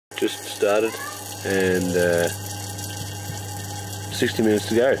just started, and 60 minutes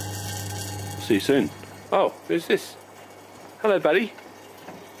to go. See you soon. Oh, who's this? Hello, buddy.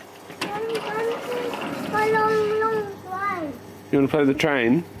 You want to play with the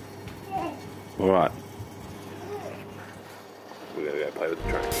train? Yeah. Alright. We're going to go play with the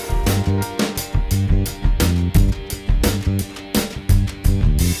train.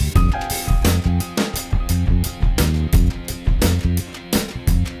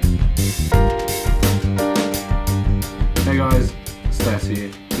 Hey guys, Stas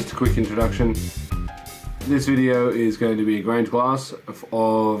here. Just a quick introduction. This video is going to be a grained glass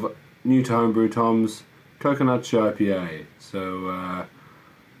of NewToHomebrew Tom's Coconut ShyPA. So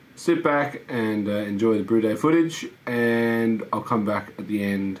sit back and enjoy the brew day footage, and I'll come back at the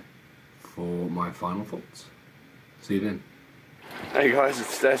end for my final thoughts. See you then. Hey guys,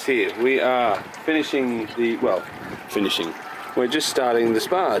 it's Stas here. We are finishing the, we're just starting the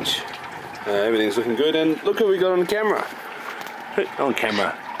sparge. Everything's looking good, and look who we got on camera. On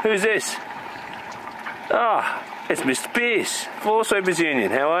camera. Who's this? Ah, it's Mr. Pierce, Floor Sweepers Union.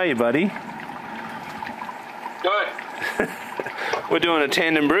 How are you, buddy? Good. We're doing a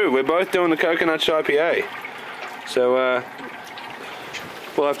tandem brew. We're both doing the Coconut ShyPA. So,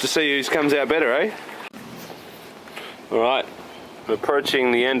 we'll have to see who comes out better, eh? Alright, we're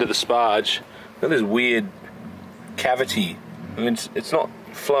approaching the end of the sparge. Look at this weird cavity. I mean, it's not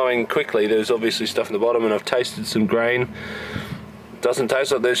flowing quickly. There's obviously stuff in the bottom, and I've tasted some grain. Doesn't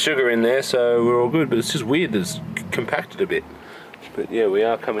taste like there's sugar in there, so we're all good, but it's just weird that it's compacted a bit. But yeah, we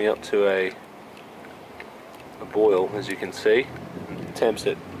are coming up to a boil, as you can see. Temps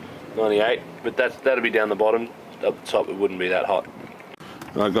at 98, but that'll be down the bottom. Up the top it wouldn't be that hot.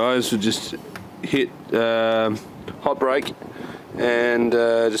 Alright guys, we just hit hot break and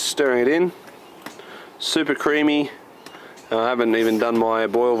just stirring it in. Super creamy. I haven't even done my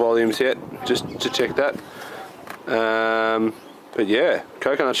boil volumes yet, just to check that. But yeah,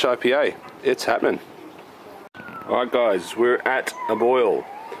 Coconut ShyPA, it's happening. Alright guys, we're at a boil.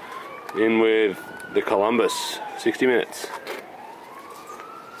 In with the Columbus, 60 minutes.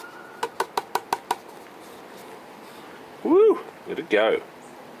 Woo! Let it go.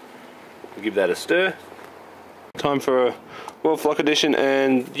 We'll give that a stir. Time for a World Flock Edition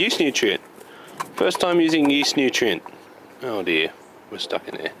and yeast nutrient. First time using yeast nutrient. Oh dear, we're stuck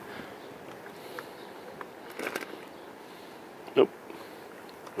in there. Nope.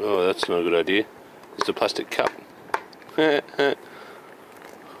 Oh, that's not a good idea. It's a plastic cup.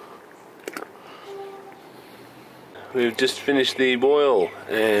 We've just finished the boil,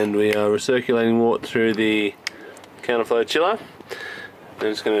 and we are recirculating water through the counterflow chiller.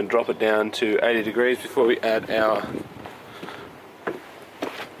 Then it's going to drop it down to 80 degrees before we add our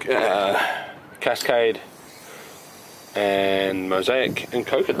Cascade and Mosaic and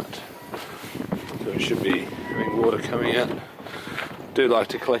Coconut. So we should be having water coming out. I do like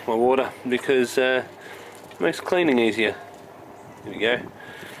to collect my water because it makes cleaning easier. Here we go.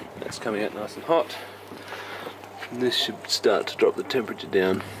 That's coming out nice and hot. And this should start to drop the temperature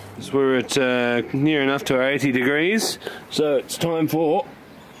down. So we're at near enough to 80 degrees, so it's time for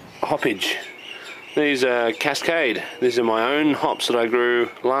hoppage. These are Cascade. These are my own hops that I grew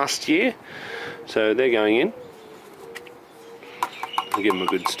last year, so they're going in. I'll give them a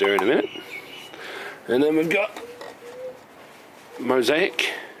good stir in a minute. And then we've got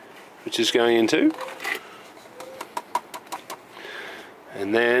Mosaic, which is going in too.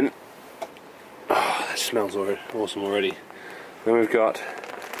 And then, oh, that smells awesome already. Then we've got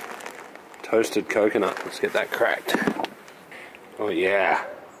toasted coconut. Let's get that cracked. Oh yeah.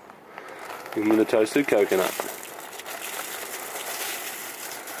 Give me the toasted coconut.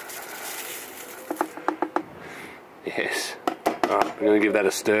 Yes. Alright, I'm going to give that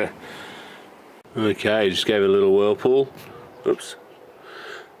a stir. Okay, just gave it a little whirlpool. Oops.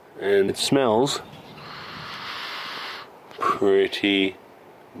 And it smells pretty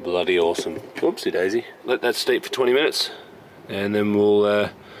bloody awesome. Oopsie daisy. Let that steep for 20 minutes and then we'll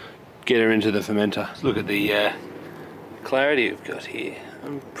get her into the fermenter. Look at the clarity we've got here.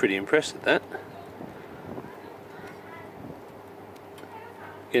 I'm pretty impressed at that.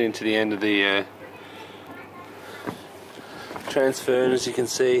 Getting to the end of the transfer, and as you can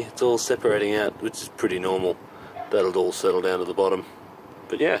see it's all separating out, which is pretty normal. That'll all settle down to the bottom.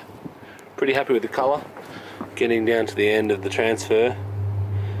 But yeah, pretty happy with the colour. Getting down to the end of the transfer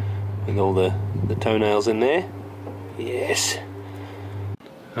with all the toenails in there. Yes.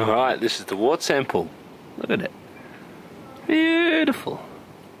 Alright, this is the wort sample. Look at it. Beautiful.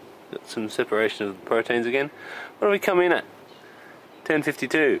 Got some separation of the proteins again. What do we come in at?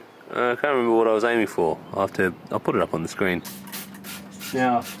 1052. I can't remember what I was aiming for. I'll put it up on the screen.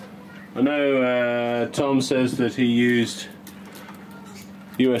 Now, I know Tom says that he used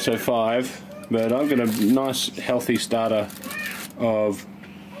USO 5, but I've got a nice healthy starter of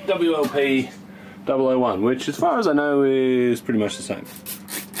WLP 001, which as far as I know is pretty much the same.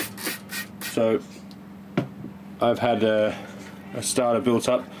 So I've had a starter built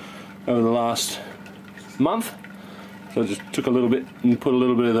up over the last month, so I just took a little bit and put a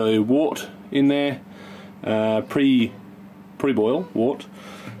little bit of the wort in there, pre-boil wort,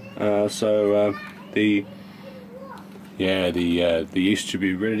 so the yeast should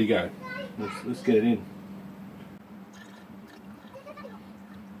be ready to go. Let's get it in.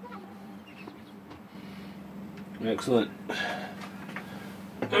 Excellent.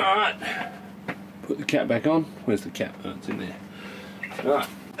 Alright. Put the cap back on. Where's the cap? Oh, it's in there. Alright.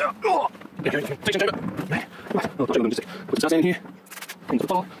 Put the in here. Into the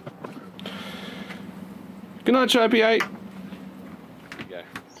bottle. Good night, ShyPA. There you go.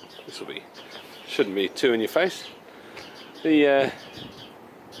 This will be, shouldn't be too in your face. The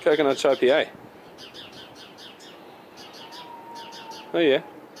coconut ShyPA. Oh yeah.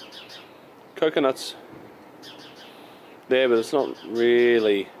 Coconuts there, but it's not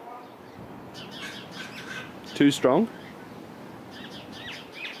really too strong.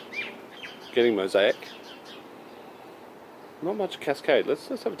 Getting mosaic. Not much cascade. Let's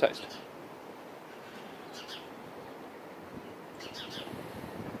have a taste.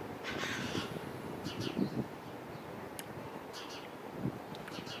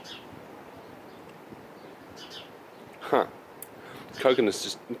 Huh.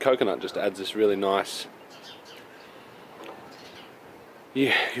 Coconut just adds this really nice.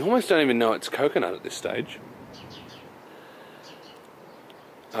 Yeah, you almost don't even know it's coconut at this stage.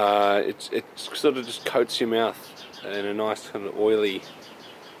 It sort of just coats your mouth in a nice kind of oily.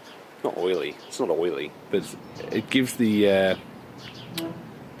 Not oily. It's not oily, but it gives the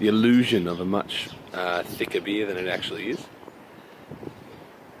illusion of a much thicker beer than it actually is.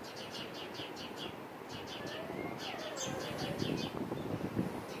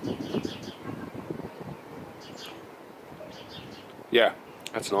 Yeah,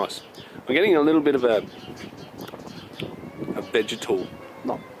 that's nice. I'm getting a little bit of a vegetal,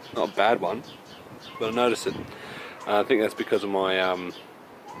 not a bad one, but I notice it. I think that's because of my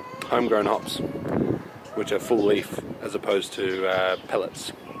homegrown hops, which are full leaf as opposed to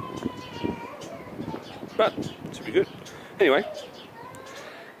pellets. But it should be good. Anyway,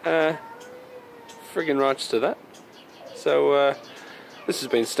 friggin' rights to that. So this has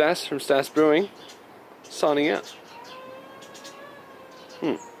been Stas from Stas Brewing, signing out.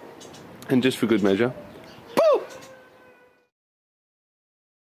 And just for good measure, boo!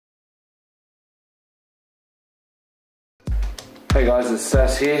 Hey guys, it's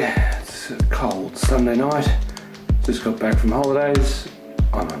Stas here. It's a cold Sunday night. Just got back from holidays.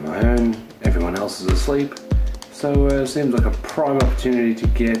 I'm on my own. Everyone else is asleep. So it seems like a prime opportunity to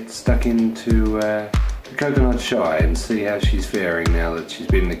get stuck into the coconut shy and see how she's faring now that she's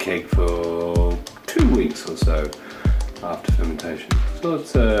been in the keg for 2 weeks or so after fermentation.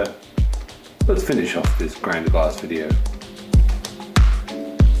 So let's finish off this grain to glass video.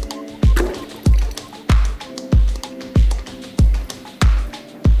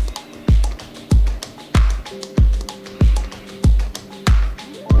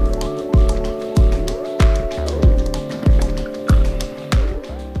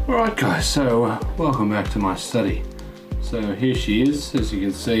 Alright guys, so welcome back to my study. So here she is, as you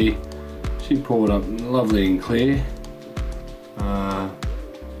can see, she poured up lovely and clear.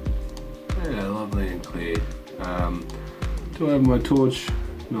 Yeah, lovely and clear. Do I have my torch?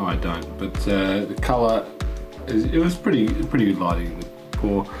 No, I don't. But the colour, it was pretty good lighting in the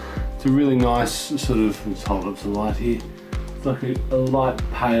pour. It's a really nice sort of. Let's hold up the light here. It's like a light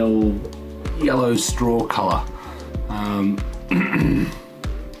pale yellow straw colour.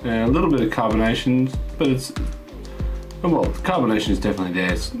 A little bit of carbonation, but it's well, the carbonation is definitely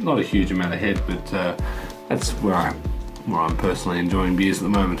there. It's not a huge amount of head, but that's where I'm personally enjoying beers at the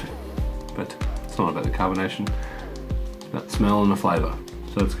moment. But it's not about the carbonation, it's about the smell and the flavour.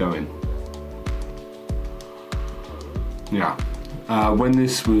 So let's go in. Yeah, when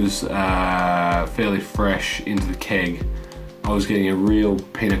this was fairly fresh into the keg, I was getting a real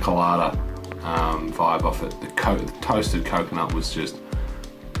pina colada vibe off it. The toasted coconut was just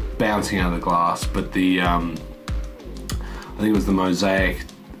bouncing out of the glass, but the I think it was the mosaic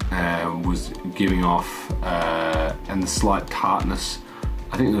was giving off, and the slight tartness.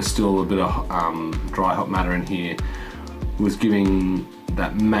 I think there was still a bit of dry hop matter in here, was giving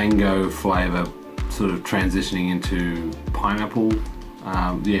that mango flavour, sort of transitioning into pineapple.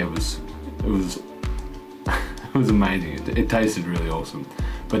 Yeah, it was it was amazing. It tasted really awesome.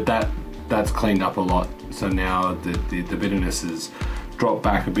 but that's cleaned up a lot. So now the bitterness has dropped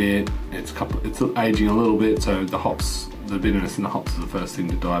back a bit. It's aging a little bit, so the bitterness in the hops is the first thing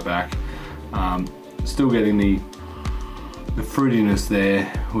to die back. Still getting the fruitiness there,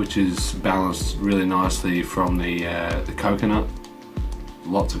 which is balanced really nicely from the coconut.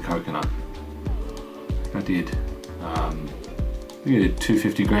 Lots of coconut. I did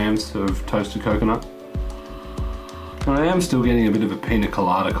 250 grams of toasted coconut. And I am still getting a bit of a pina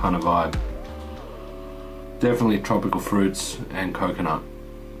colada kind of vibe. Definitely tropical fruits and coconut.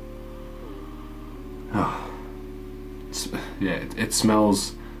 Oh, yeah, it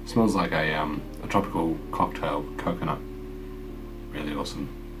smells like a tropical cocktail coconut. Really awesome.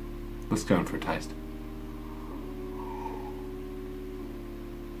 Let's go in for a taste.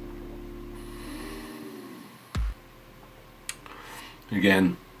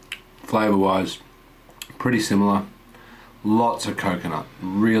 Again, flavor-wise, pretty similar. Lots of coconut,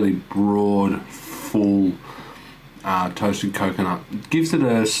 really broad, full toasted coconut. It gives it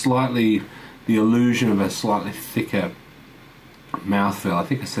the illusion of a slightly thicker mouthfeel. I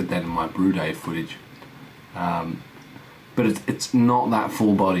think I said that in my brew day footage. But it's not that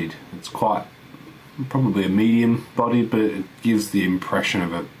full-bodied. It's quite probably a medium-bodied, but it gives the impression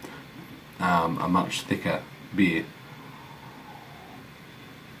of a much thicker beer.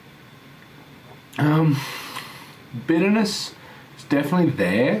 Bitterness is definitely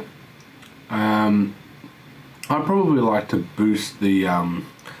there. I'd probably like to boost the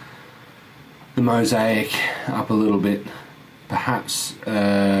mosaic up a little bit, perhaps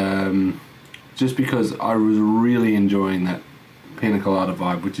just because I was really enjoying that pina colada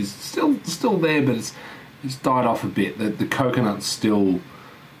vibe, which is still there, but it's died off a bit. The coconut's still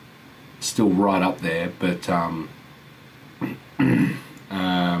right up there, but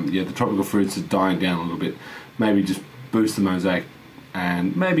yeah, the tropical fruits are dying down a little bit. Maybe just boost the mosaic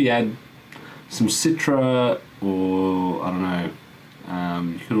and maybe add some citra, or I don't know.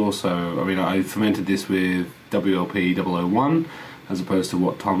 You could also, I mean, I fermented this with WLP 001 as opposed to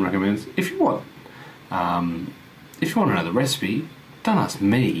what Tom recommends. If you want to know the recipe, don't ask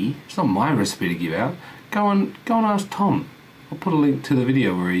me. It's not my recipe to give out. Go and ask Tom. I'll put a link to the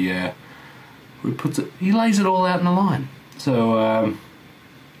video where he puts it. He lays it all out in a line. So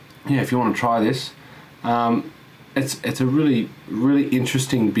yeah, if you want to try this, it's a really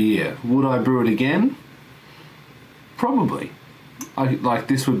interesting beer. Would I brew it again? Probably. Like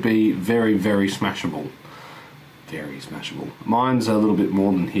this would be very smashable. Very smashable. Mine's a little bit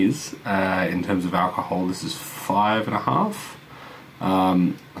more than his in terms of alcohol. This is 5.5.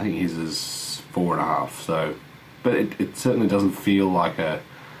 I think his is 4.5. So, but it certainly doesn't feel like a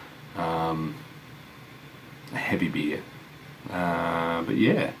heavy beer. But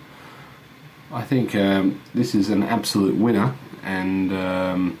yeah, I think this is an absolute winner, and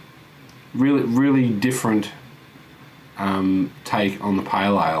really different take on the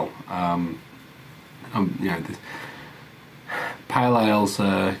pale ale. You know, pale ales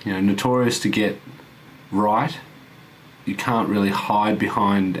are notorious to get right. You can't really hide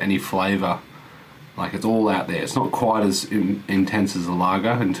behind any flavour. Like, it's all out there. It's not quite as intense as a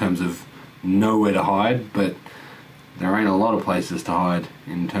lager in terms of nowhere to hide, but there ain't a lot of places to hide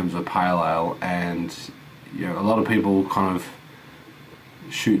in terms of pale ale, and a lot of people kind of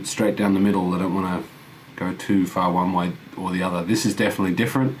shoot straight down the middle. They don't want to go too far one way or the other. This is definitely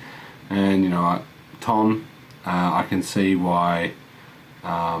different, and Tom, I can see why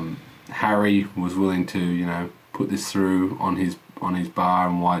Harry was willing to put this through on his bar,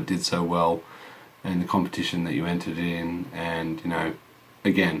 and why it did so well in the competition that you entered in. And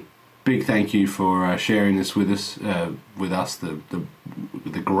again, big thank you for sharing this with us, the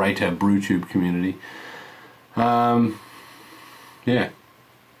greater BrewTube community. Yeah,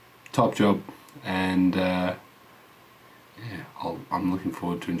 top job, and yeah, I'm looking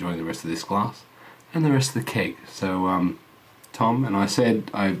forward to enjoying the rest of this glass and the rest of the keg. So Tom, and I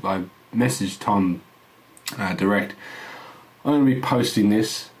messaged Tom direct. I'm going to be posting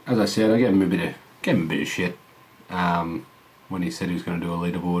this. As I said, I gave him a bit of shit when he said he was going to do a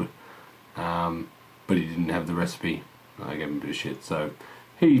leaderboard, but he didn't have the recipe. I gave him a bit of shit, so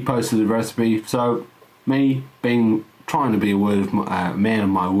he posted the recipe. So me trying to be a man of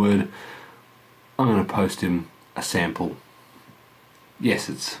my word, I'm going to post him a sample. Yes,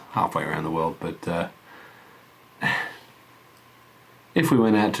 it's halfway around the world, but if we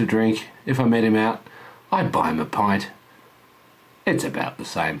went out to drink, if I met him out, I'd buy him a pint. It's about the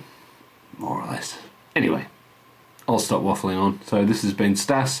same, more or less. Anyway, I'll stop waffling on. So this has been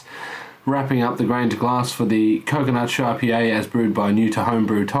Stas, wrapping up the grain to glass for the coconut ShyPA as brewed by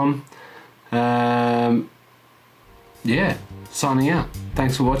NewToHomebrew Tom. yeah, signing out.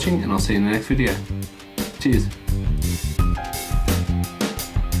 Thanks for watching, and I'll see you in the next video. Cheers.